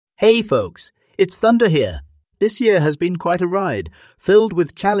Hey folks, it's Thunder here. This year has been quite a ride, filled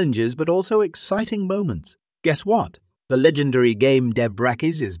with challenges but also exciting moments. Guess what? The legendary game dev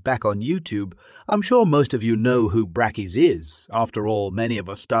Brackeys is back on YouTube. I'm sure most of you know who Brackeys is. After all, many of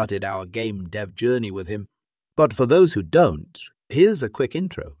us started our game dev journey with him. But for those who don't, here's a quick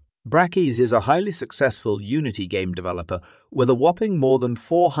intro. Brackeys is a highly successful Unity game developer with a whopping more than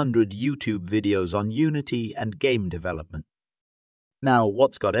 400 YouTube videos on Unity and game development. Now,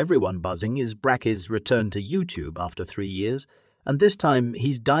 what's got everyone buzzing is Brackeys' return to YouTube after 3 years, and this time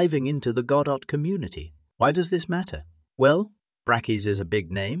he's diving into the GODOT community. Why does this matter? Well, Brackeys is a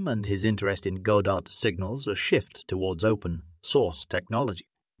big name, and his interest in GODOT signals a shift towards open source technology.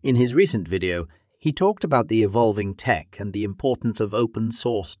 In his recent video, he talked about the evolving tech and the importance of open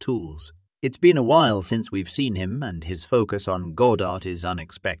source tools. It's been a while since we've seen him, and his focus on GODOT is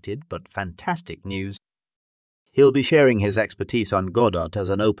unexpected but fantastic news. He'll be sharing his expertise on GODOT as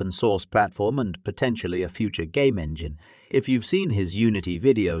an open-source platform and potentially a future game engine. If you've seen his Unity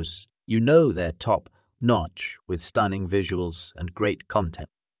videos, you know they're top-notch with stunning visuals and great content.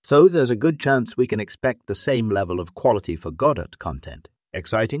 So there's a good chance we can expect the same level of quality for GODOT content.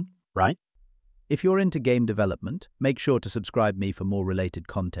 Exciting, right? If you're into game development, make sure to subscribe me for more related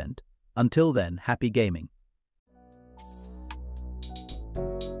content. Until then, happy gaming.